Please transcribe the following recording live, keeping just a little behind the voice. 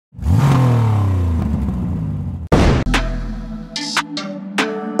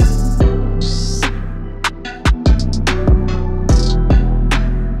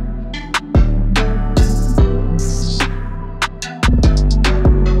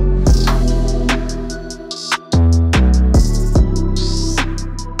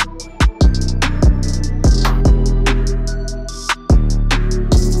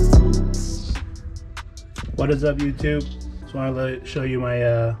What is up, YouTube? Just wanted to show you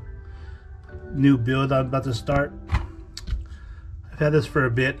my new build I'm about to start. I've had this for a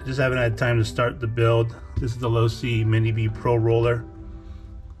bit, just haven't had time to start the build. This is the Losi Mini B Pro Roller.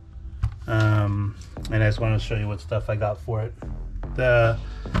 And I just wanted to show you what stuff I got for it. The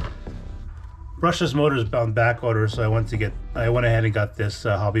brushless motor is on back order, so I went ahead and got this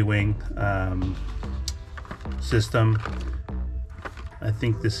Hobby Wing system. I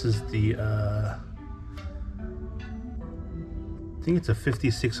think this is the I think it's a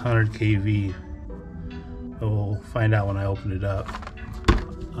 5600 kV. We'll find out when I open it up.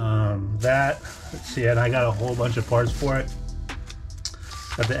 Let's see, and I got a whole bunch of parts for it.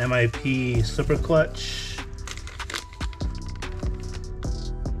 Got the MIP slipper clutch,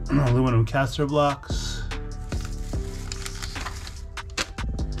 aluminum caster blocks,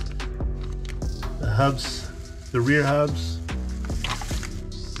 the hubs, the rear hubs,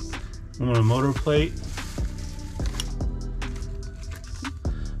 aluminum motor plate,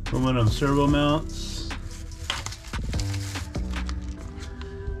 aluminum servo mounts,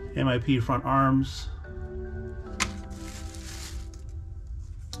 MIP front arms,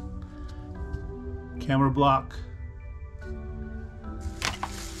 camera block,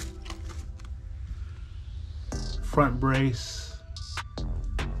 front brace,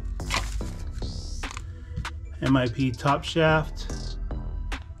 MIP top shaft,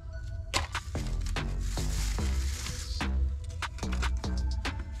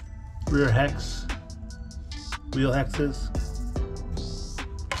 rear hex, wheel hexes,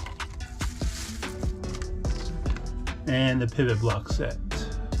 and the pivot block set.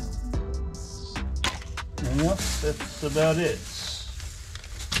 And yep, that's about it.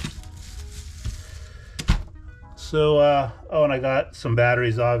 So, oh, and I got some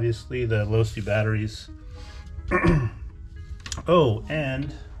batteries, obviously, the Losi batteries. Oh,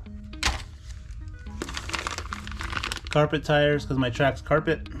 and carpet tires, because my track's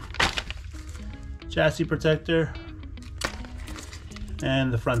carpet. Chassis protector,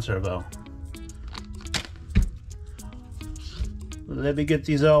 and the front servo. Let me get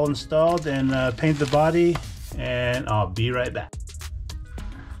these all installed and paint the body, and I'll be right back.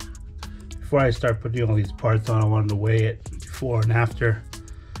 Before I start putting all these parts on, I wanted to weigh it before and after.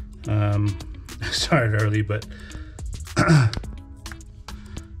 I started early, but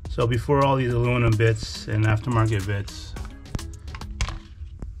so before all these aluminum bits and aftermarket bits,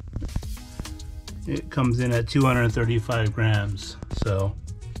 it comes in at 235 grams. So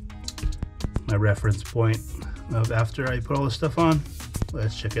my reference point of after I put all this stuff on.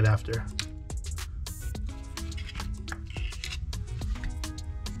 Let's check it after.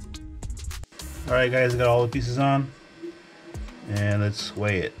 Alright guys, I got all the pieces on and let's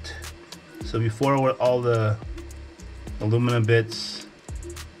weigh it. So before with all the aluminum bits,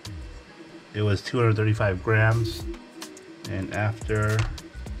 it was 235 grams, and after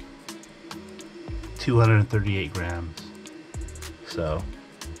 238 grams. So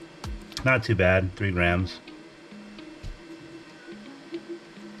not too bad, 3 grams.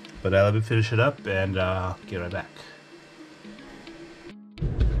 But let me finish it up and get right back.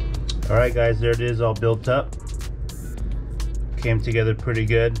 Alright guys, there it is, all built up. Came together pretty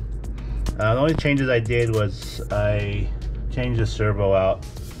good. The only changes I did was I changed the servo out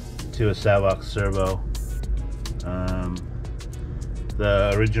to a Savox servo.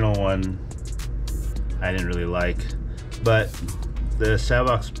 The original one I didn't really like, but the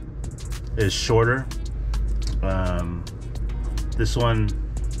Savox is shorter. This one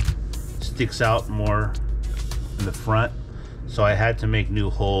sticks out more in the front, so I had to make new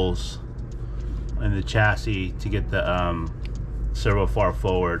holes in the chassis to get the servo far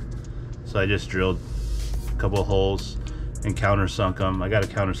forward. So I just drilled a couple of holes and countersunk them. I got to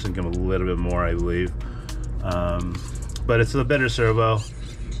countersunk them a little bit more, I believe, but it's a better servo.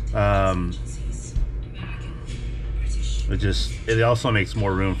 It also makes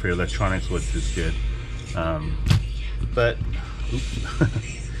more room for your electronics, which is good. But oops.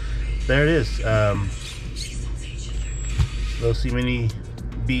 There it is, Losi Mini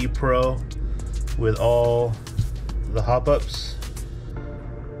B Pro with all the hop-ups.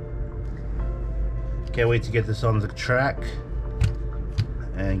 Can't wait to get this on the track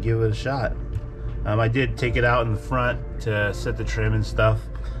and give it a shot. I did take it out in the front to set the trim and stuff.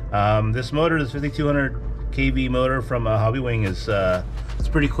 This motor, this 5200 kV motor from Hobby Wing, is it's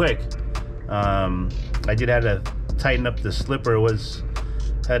pretty quick. I did have to tighten up the slipper. It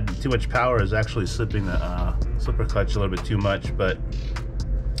had too much power. It was actually slipping the slipper clutch a little bit too much. But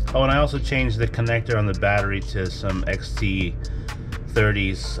oh, and I also changed the connector on the battery to some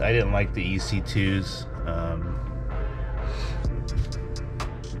XT30s. I didn't like the EC2s.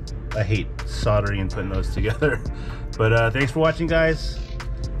 I hate soldering and putting those together. But thanks for watching, guys.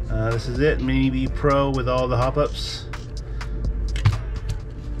 This is it, Mini B Pro with all the hop-ups.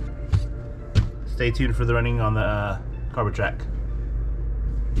 Stay tuned for the running on the carbo track.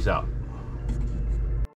 Peace out.